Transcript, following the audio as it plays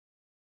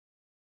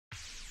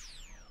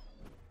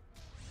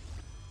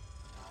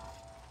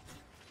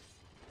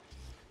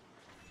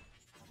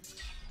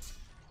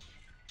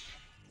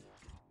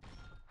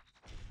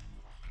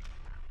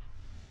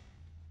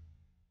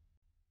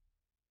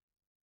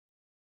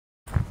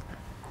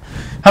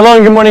Hello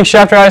and good morning,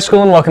 Shafter High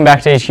School, and welcome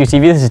back to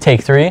Hqtv. This is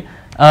take 3.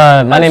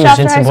 My name is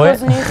Jensen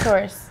Boyd.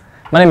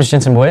 My name is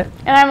Jensen Boyd.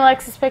 And I'm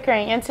Alexis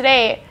Pickering, and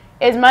today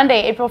is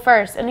Monday, April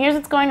 1st, and here's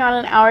what's going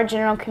on in our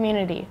general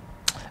community.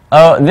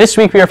 This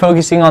week we are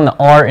focusing on the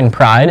R in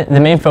pride. The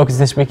main focus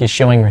this week is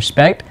showing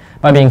respect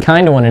by being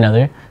kind to one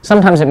another.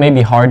 Sometimes it may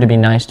be hard to be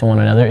nice to one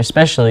another,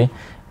 especially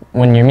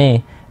when you're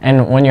me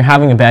and when you're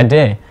having a bad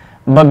day.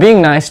 But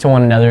being nice to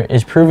one another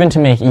is proven to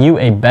make you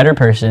a better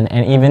person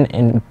and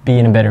even be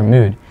in a better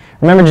mood.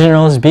 Remember,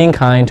 generals, being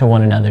kind to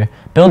one another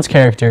builds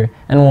character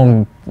and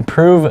will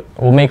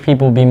make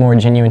people be more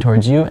genuine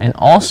towards you. And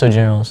also,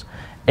 generals,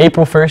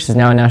 April 1st is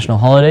now a national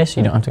holiday,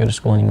 so you don't have to go to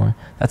school anymore.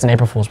 That's an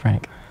April Fool's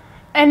prank.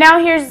 And now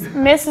here's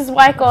Mrs.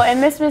 Weichel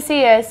and Miss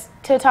Macias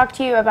to talk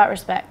to you about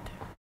respect.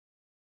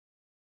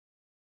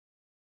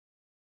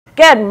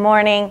 Good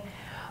morning.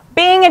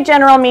 Being a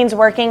general means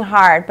working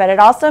hard, but it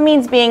also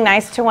means being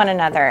nice to one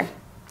another.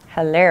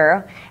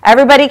 Hello.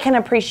 Everybody can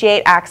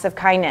appreciate acts of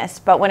kindness,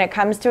 but when it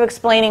comes to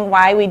explaining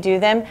why we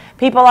do them,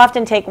 people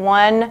often take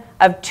one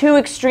of two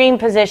extreme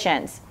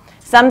positions.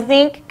 Some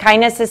think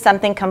kindness is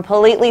something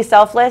completely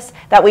selfless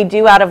that we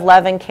do out of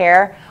love and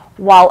care,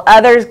 while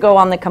others go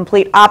on the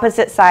complete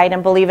opposite side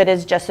and believe it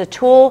is just a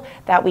tool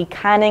that we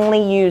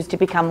cunningly use to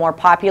become more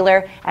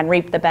popular and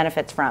reap the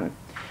benefits from.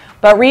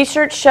 But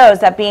research shows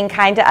that being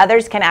kind to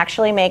others can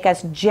actually make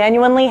us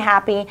genuinely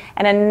happy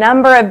in a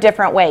number of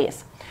different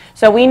ways.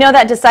 So we know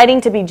that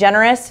deciding to be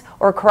generous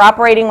or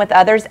cooperating with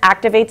others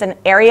activates an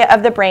area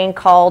of the brain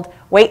called,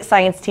 wait,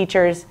 science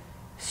teachers,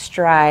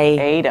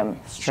 striatum.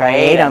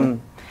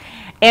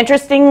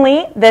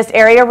 Interestingly, this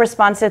area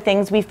responds to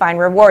things we find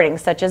rewarding,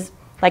 such as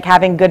like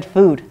having good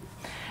food.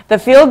 The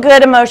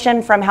feel-good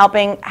emotion from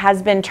helping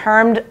has been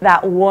termed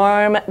that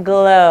warm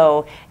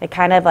glow. It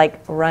kind of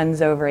like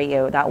runs over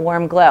you, that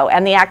warm glow.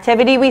 And the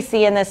activity we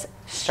see in this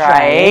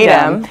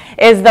striatum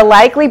is the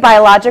likely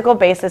biological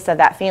basis of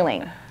that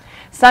feeling.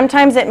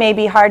 Sometimes it may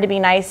be hard to be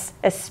nice,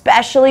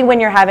 especially when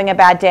you're having a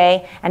bad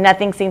day and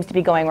nothing seems to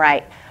be going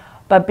right.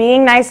 But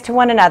being nice to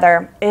one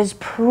another is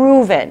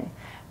proven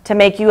to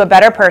make you a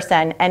better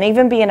person and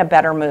even be in a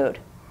better mood.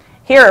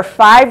 Here are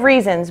 5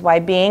 reasons why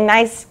being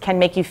nice can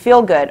make you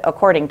feel good,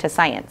 according to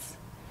science.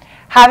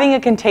 Having a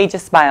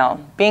contagious smile.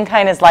 Being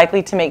kind is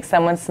likely to make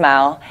someone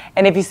smile,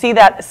 and if you see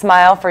that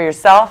smile for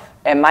yourself,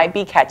 it might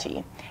be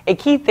catchy. A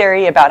key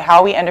theory about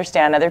how we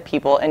understand other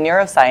people in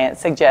neuroscience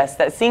suggests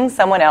that seeing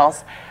someone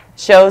else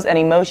shows an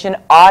emotion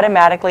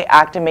automatically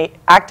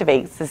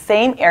activates the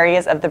same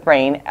areas of the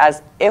brain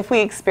as if we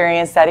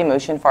experience that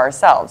emotion for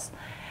ourselves.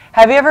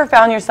 Have you ever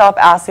found yourself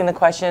asking the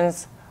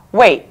questions,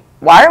 wait,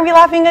 why are we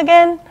laughing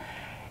again?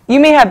 You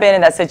may have been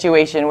in that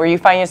situation where you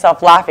find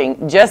yourself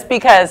laughing just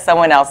because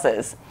someone else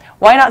is.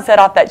 Why not set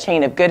off that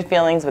chain of good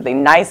feelings with a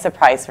nice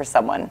surprise for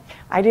someone?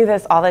 I do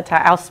this all the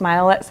time. I'll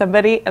smile at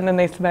somebody and then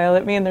they smile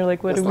at me and they're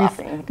like, what are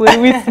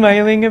we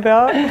smiling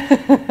about?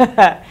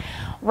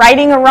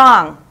 Righting a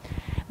wrong.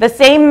 The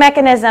same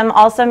mechanism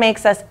also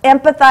makes us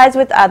empathize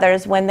with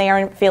others when they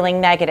are feeling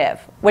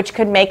negative, which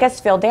could make us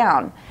feel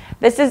down.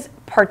 This is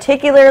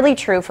particularly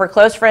true for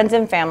close friends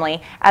and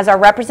family, as our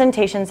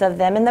representations of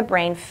them in the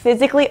brain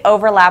physically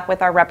overlap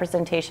with our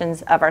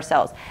representations of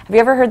ourselves. Have you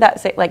ever heard that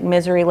say, like,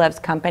 misery loves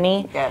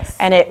company? Yes.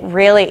 And it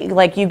really,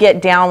 like, you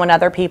get down when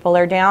other people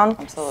are down.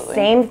 Absolutely.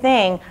 Same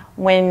thing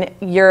when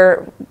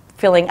you're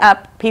feeling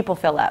up, people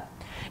feel up.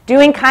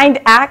 Doing kind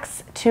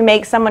acts to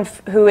make someone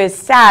who is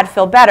sad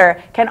feel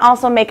better can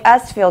also make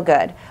us feel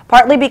good,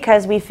 partly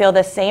because we feel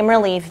the same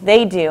relief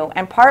they do,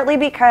 and partly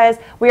because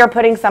we are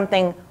putting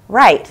something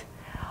right.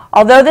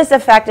 Although this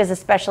effect is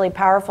especially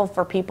powerful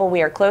for people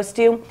we are close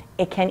to,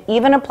 it can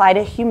even apply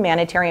to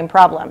humanitarian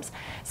problems,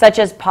 such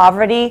as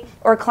poverty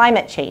or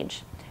climate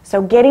change.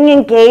 So getting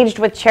engaged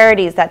with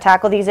charities that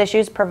tackle these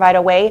issues provide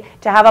a way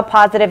to have a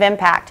positive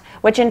impact,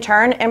 which in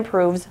turn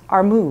improves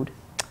our mood.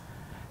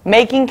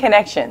 Making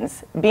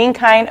connections. Being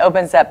kind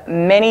opens up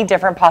many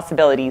different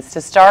possibilities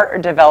to start or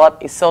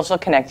develop a social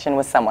connection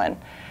with someone.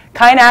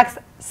 Kind acts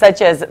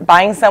such as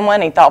buying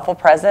someone a thoughtful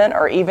present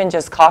or even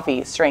just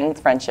coffee strengthens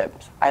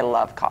friendships. I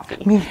love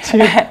coffee. Me too.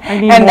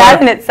 And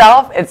that in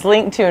itself, it's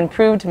linked to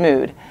improved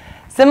mood.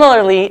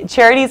 Similarly,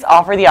 charities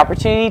offer the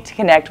opportunity to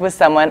connect with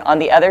someone on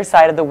the other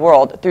side of the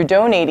world through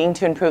donating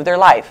to improve their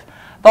life.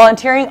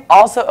 Volunteering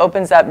also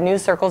opens up new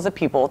circles of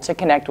people to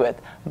connect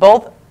with,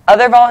 both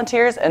other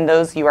volunteers and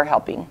those you are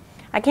helping.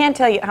 I can't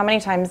tell you how many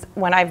times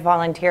when I've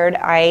volunteered,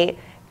 I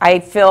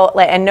feel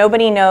like, and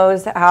nobody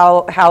knows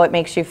how it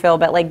makes you feel,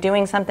 but like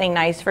doing something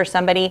nice for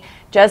somebody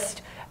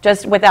just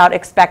without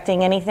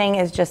expecting anything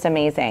is just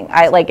amazing.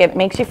 It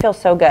makes you feel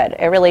so good.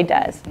 It really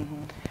does.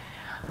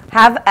 Mm-hmm.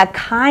 Have a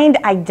kind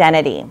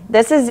identity.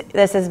 This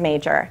is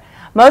major.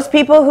 Most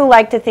people who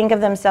like to think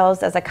of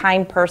themselves as a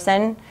kind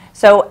person,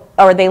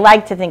 or they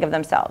like to think of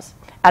themselves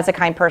as a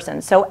kind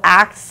person. So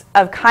acts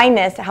of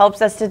kindness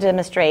helps us to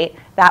demonstrate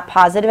that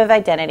positive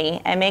identity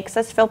and makes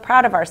us feel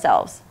proud of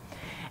ourselves.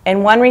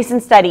 In one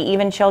recent study,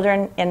 even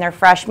children in their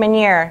freshman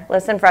year,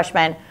 listen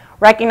freshmen,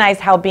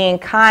 recognize how being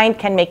kind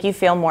can make you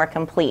feel more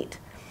complete.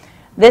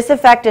 This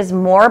effect is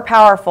more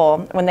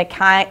powerful when the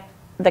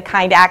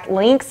kind act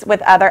links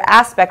with other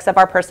aspects of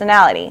our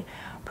personality,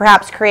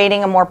 perhaps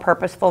creating a more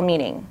purposeful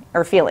meaning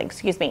or feeling,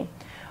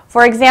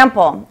 For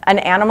example, an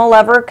animal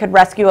lover could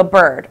rescue a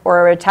bird,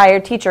 or a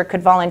retired teacher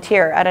could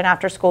volunteer at an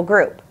after-school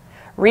group.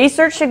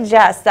 Research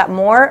suggests that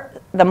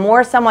the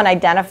more someone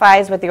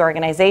identifies with the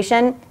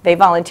organization they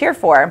volunteer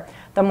for,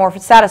 the more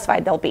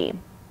satisfied they'll be.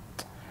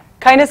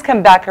 Kindness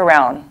come back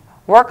around.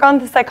 Work on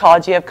the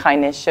psychology of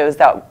kindness shows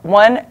that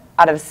one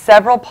out of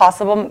several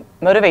possible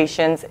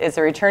motivations is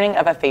the returning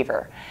of a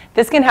favor.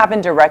 This can happen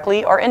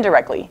directly or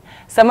indirectly.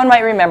 Someone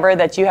might remember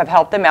that you have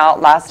helped them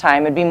out last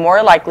time and be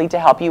more likely to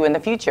help you in the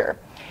future.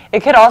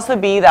 It could also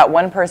be that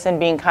one person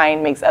being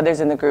kind makes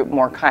others in the group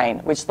more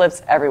kind, which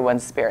lifts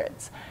everyone's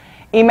spirits.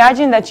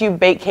 Imagine that you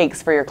bake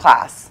cakes for your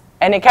class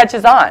and it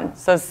catches on.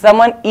 So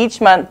someone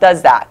each month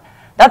does that.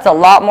 That's a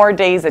lot more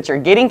days that you're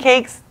getting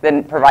cakes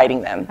than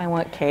providing them. I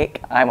want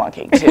cake. I want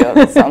cake too.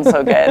 That sounds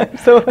so good.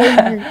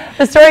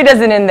 The story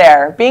doesn't end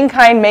there. Being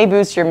kind may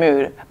boost your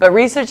mood, but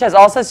research has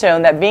also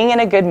shown that being in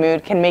a good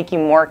mood can make you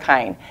more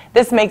kind.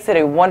 This makes it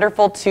a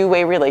wonderful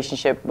two-way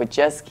relationship which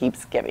just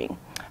keeps giving.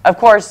 Of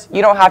course,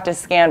 you don't have to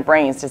scan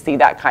brains to see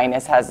that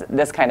kindness has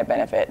this kind of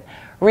benefit.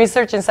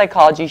 Research in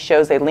psychology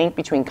shows a link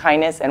between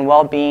kindness and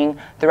well-being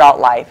throughout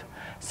life,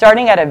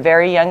 starting at a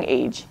very young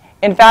age.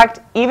 In fact,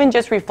 even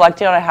just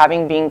reflecting on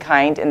having been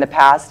kind in the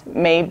past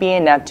may be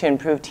enough to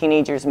improve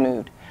teenagers'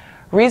 mood.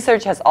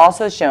 Research has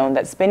also shown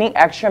that spending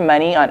extra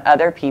money on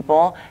other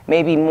people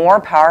may be more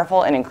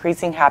powerful in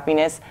increasing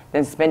happiness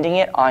than spending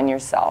it on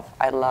yourself.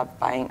 I love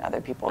buying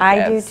other people gifts.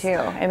 I do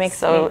too. It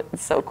makes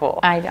it's so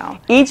cool. I know.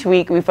 Each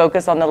week we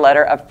focus on the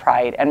letter of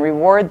pride and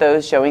reward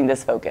those showing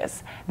this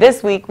focus.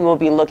 This week we will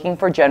be looking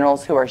for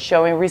generals who are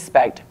showing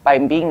respect by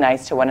being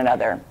nice to one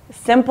another.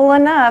 Simple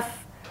enough.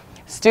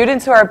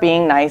 Students who are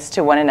being nice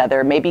to one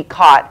another may be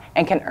caught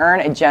and can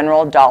earn a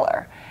general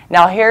 $1.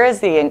 Now here is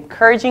the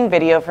encouraging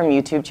video from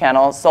YouTube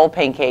channel Soul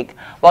Pancake.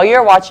 While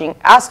you're watching,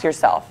 ask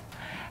yourself,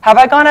 have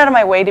I gone out of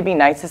my way to be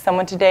nice to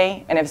someone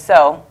today? And if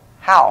so,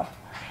 how?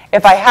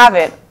 If I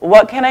haven't,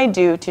 what can I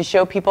do to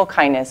show people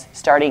kindness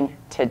starting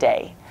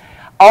today?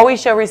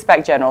 Always show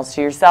respect, generals,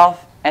 to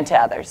yourself and to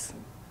others.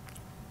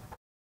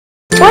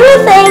 What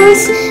are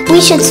things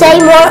we should say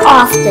more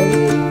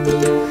often?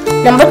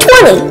 Number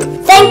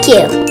 20, thank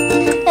you.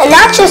 And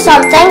not just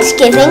on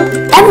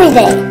Thanksgiving, every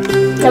day.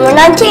 Number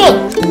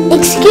 19,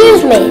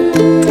 excuse me.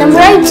 Number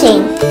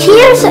 18,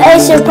 here's a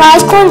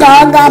surprise corn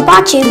dog that I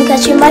bought you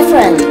because you're my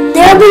friend.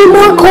 There'll be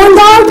more corn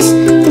dogs,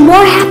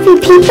 more happy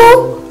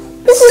people.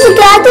 This is a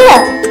good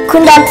idea.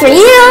 Corn dog for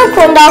you,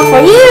 corn dog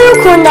for you,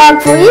 corn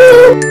dog for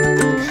you.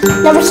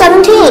 Number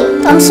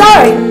 17, I'm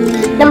sorry.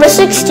 Number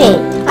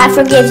 16, I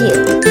forgive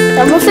you.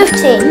 Number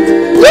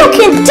 15, you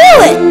can do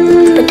it!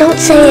 But don't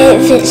say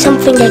it if it's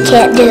something they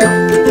can't do.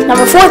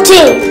 Number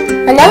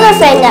 14, another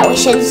thing that we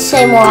should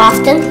say more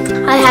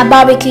often, I have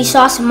barbecue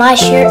sauce in my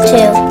shirt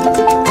too.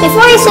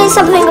 Before you say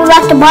something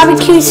about the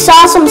barbecue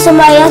sauce on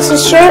somebody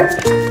else's shirt,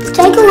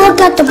 take a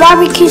look at the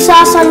barbecue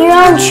sauce on your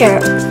own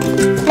shirt.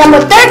 Number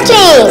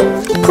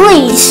 13,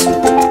 please.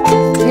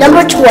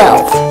 Number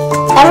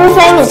 12,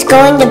 everything is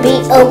going to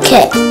be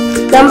okay.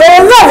 Number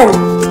 11,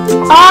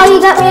 oh, you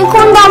got me a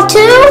corn dog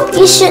too?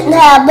 You shouldn't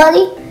have,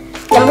 buddy.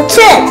 Number 10,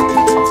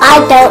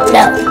 I don't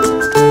know.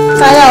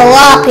 I know a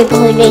lot of people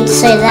who need to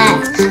say that.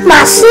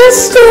 My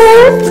sister.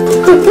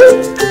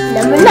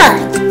 Number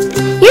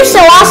 9, you're so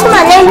awesome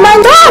I named my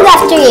dog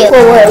after you.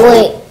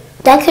 Wait.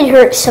 That could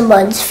hurt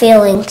someone's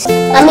feelings.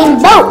 I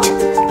mean boat.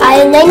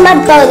 I named my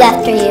boat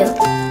after you.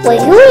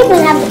 Wait, who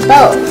even have a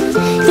boat?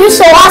 You're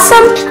so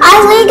awesome,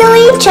 I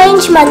legally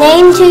changed my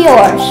name to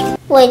yours.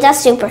 Wait, that's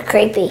super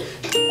creepy.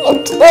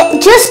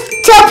 Just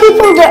tell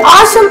people they're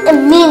awesome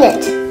and mean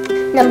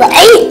it. Number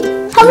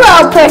 8,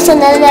 hello person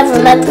that I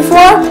never met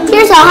before.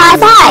 Here's a high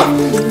five.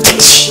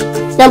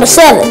 Number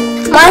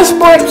 7, my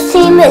sports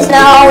team is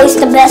not always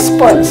the best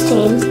sports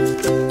team.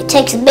 It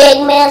takes a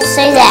big man to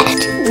say that.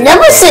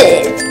 Number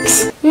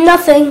 6,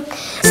 nothing.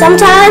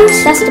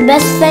 Sometimes that's the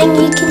best thing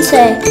you can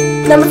say.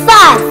 Number 5,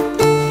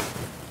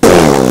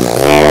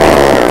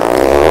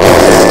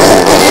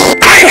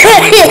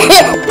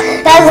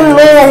 that doesn't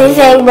mean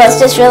anything, but it's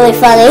just really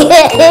funny.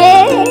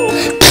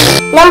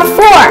 Number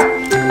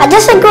 4, I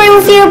disagree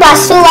with you, but I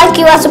still like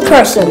you as a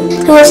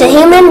person who is a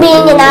human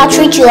being, and I'll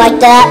treat you like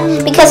that,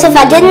 because if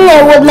I didn't,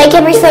 it would make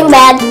everything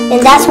bad, and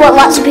that's what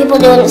lots of people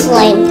do, and it's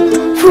lame.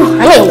 Whew,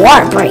 I need a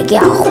water break,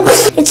 y'all.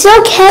 It's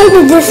okay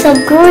to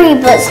disagree,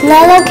 but it's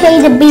not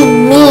okay to be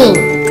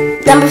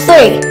mean. Number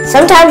 3,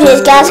 sometimes you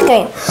just gotta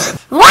scream.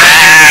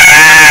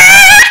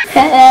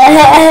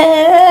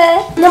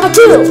 Number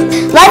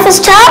 2, life is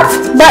tough,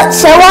 but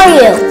so are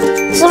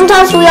you.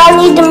 Sometimes we all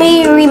need to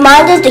be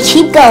reminded to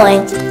keep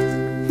going.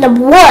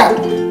 Number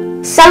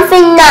 1,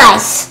 something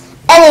nice,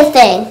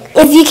 anything.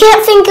 If you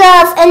can't think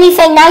of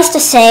anything nice to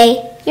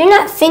say, you're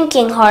not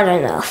thinking hard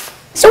enough.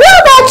 So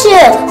what about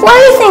you? What do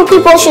you think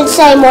people should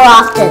say more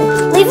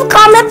often? Leave a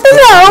comment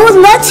below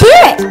and let's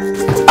hear it.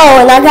 Oh,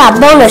 and I got a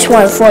bonus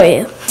one for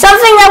you.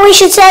 Something that we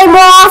should say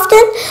more often?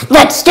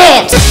 Let's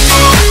dance!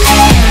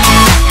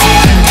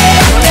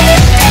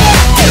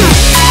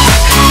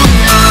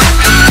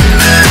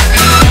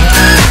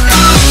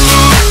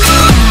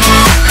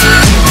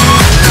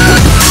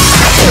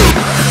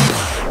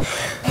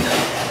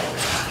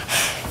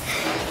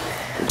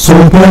 So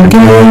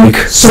pancake,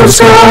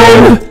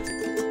 subscribe!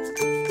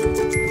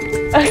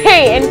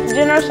 Okay, and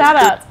general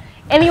shout-outs.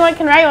 Anyone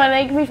can write one,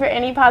 and it can be for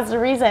any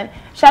positive reason.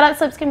 Shout-out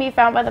slips can be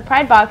found by the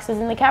Pride boxes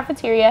in the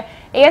cafeteria,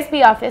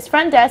 ASB office,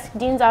 front desk,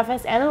 dean's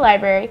office, and the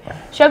library.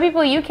 Show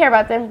people you care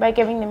about them by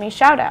giving them a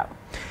shout-out.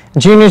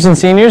 Juniors and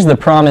seniors, the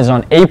prom is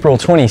on April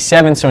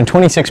 27th, so in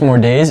 26 more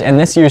days, and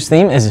this year's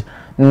theme is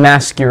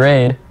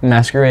Masquerade.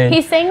 Masquerade.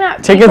 He's saying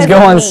that Tickets because go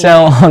of on me.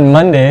 sale on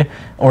Monday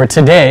or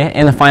today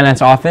in the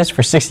finance office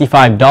for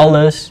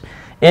 $65.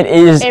 It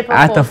is April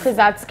at Fool's, because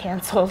that's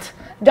canceled.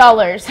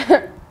 Dollars.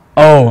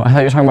 Oh, I thought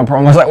you were talking about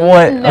prom. I was like,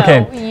 what? No,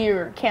 Okay.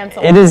 you're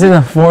canceled. It is in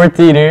the Ford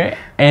Theater,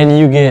 and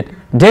you get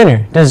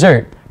dinner,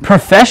 dessert,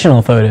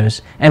 professional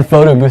photos, and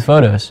photo booth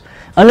photos.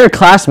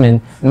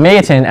 Underclassmen may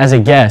attend as a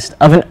guest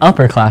of an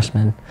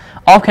upperclassman.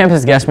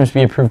 Off-campus guests must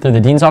be approved through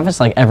the dean's office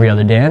like every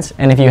other dance.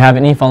 And if you have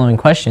any following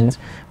questions,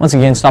 once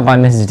again, stop by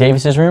Mrs.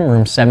 Davis's room,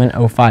 room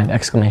 705,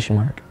 exclamation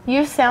mark.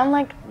 You sound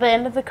like the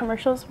end of the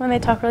commercials when they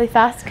talk really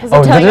fast because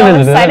Oh, they're telling you all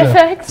the side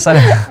da-da-da-da-da. effects. Side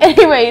effects.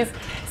 Anyways,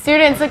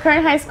 students, the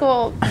current high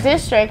school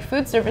district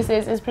food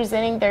services is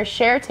presenting their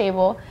share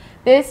table.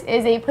 This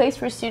is a place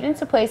for students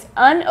to place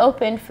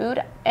unopened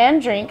food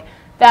and drink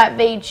that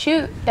they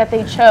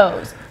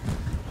chose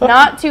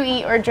not to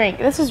eat or drink.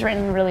 This is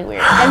written really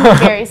weird. I'm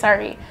very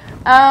sorry.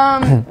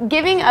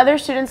 Giving other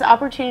students the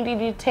opportunity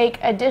to take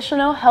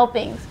additional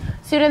helpings.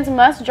 Students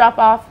must drop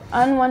off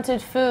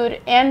unwanted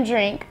food and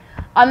drink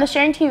on the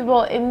sharing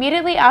table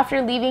immediately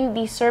after leaving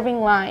the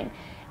serving line.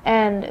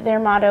 And their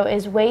motto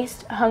is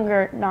waste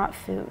hunger, not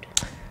food.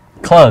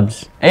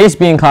 Clubs,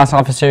 ASB and class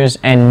officers,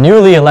 and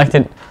newly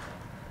elected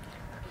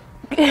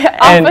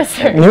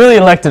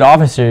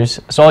officers,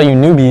 so all you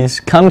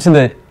newbies, come to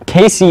the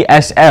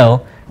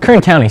KCSL,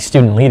 Kern County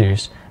Student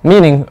Leaders,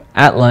 meeting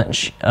at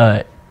lunch,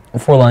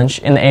 for lunch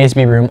in the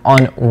ASB room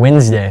on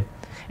Wednesday.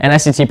 An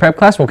SAT prep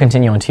class will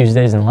continue on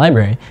Tuesdays in the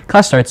library.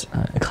 Class starts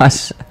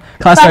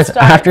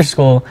after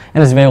school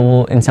and is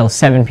available until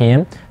 7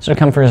 p.m. So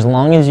come for as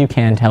long as you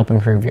can to help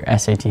improve your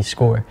SAT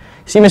score.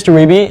 See Mr.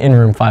 Reeby in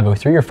room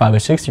 503 or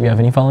 506 if you have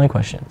any following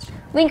questions.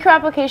 Link crew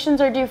applications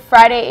are due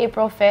Friday,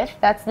 April 5th.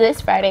 That's this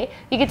Friday.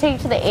 You can take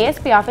it to the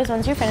ASB office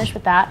once you're finished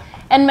with that.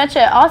 And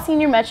MECHA, all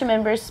senior MECHA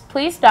members,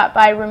 please stop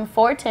by room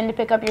 410 to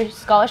pick up your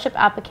scholarship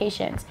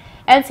applications.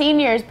 And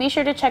seniors, be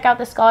sure to check out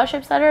the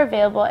scholarships that are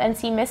available and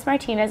see Miss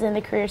Martinez in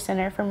the Career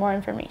Center for more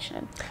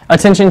information.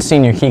 Attention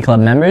Senior Key Club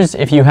members,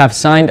 if you have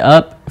signed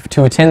up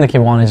to attend the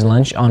Kiwanis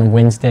lunch on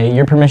Wednesday,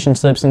 your permission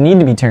slips need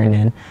to be turned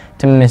in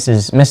to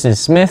Mrs.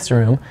 Smith's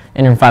room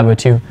in room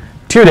 502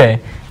 today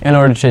in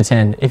order to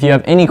attend. If you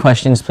have any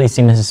questions, please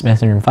see Mrs.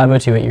 Smith in room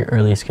 502 at your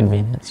earliest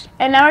convenience.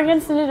 And now we're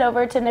going to send it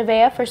over to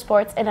Nevaeh for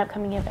sports and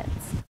upcoming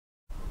events.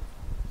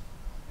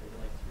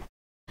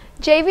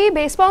 JV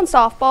baseball and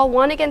softball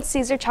won against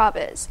Cesar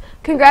Chavez.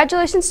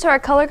 Congratulations to our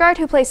color guard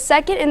who placed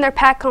second in their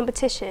pack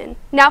competition.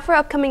 Now for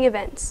upcoming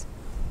events.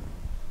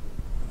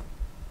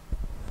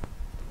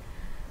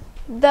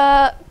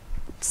 The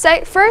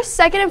first,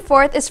 second, and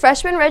fourth is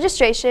freshman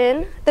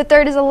registration. The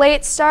third is a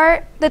late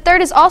start. The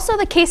third is also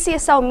the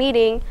KCSL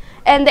meeting.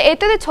 And the 8th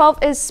through the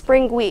 12th is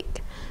spring week.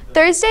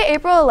 Thursday,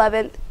 April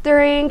 11th,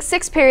 during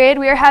 6th period,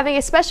 we are having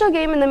a special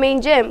game in the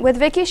main gym with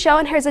Vicky Show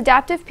and her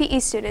adaptive PE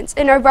students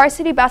and our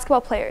varsity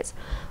basketball players,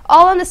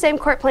 all on the same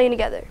court playing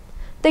together.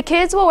 The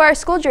kids will wear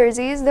school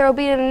jerseys. There will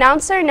be an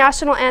announcer and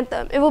national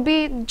anthem. It will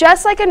be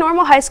just like a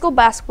normal high school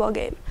basketball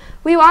game.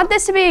 We want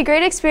this to be a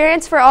great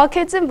experience for all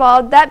kids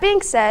involved. That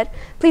being said,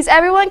 please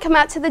everyone come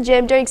out to the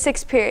gym during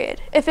 6th period,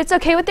 if it's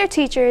okay with their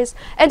teachers,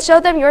 and show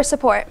them your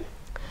support.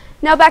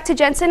 Now back to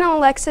Jensen and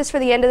Alexis for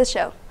the end of the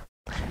show.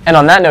 And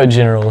on that note,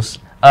 Generals,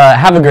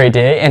 have a great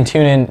day and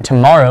tune in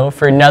tomorrow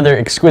for another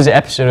exquisite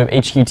episode of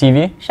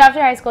Hqtv.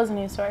 Shafter High School's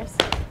news source.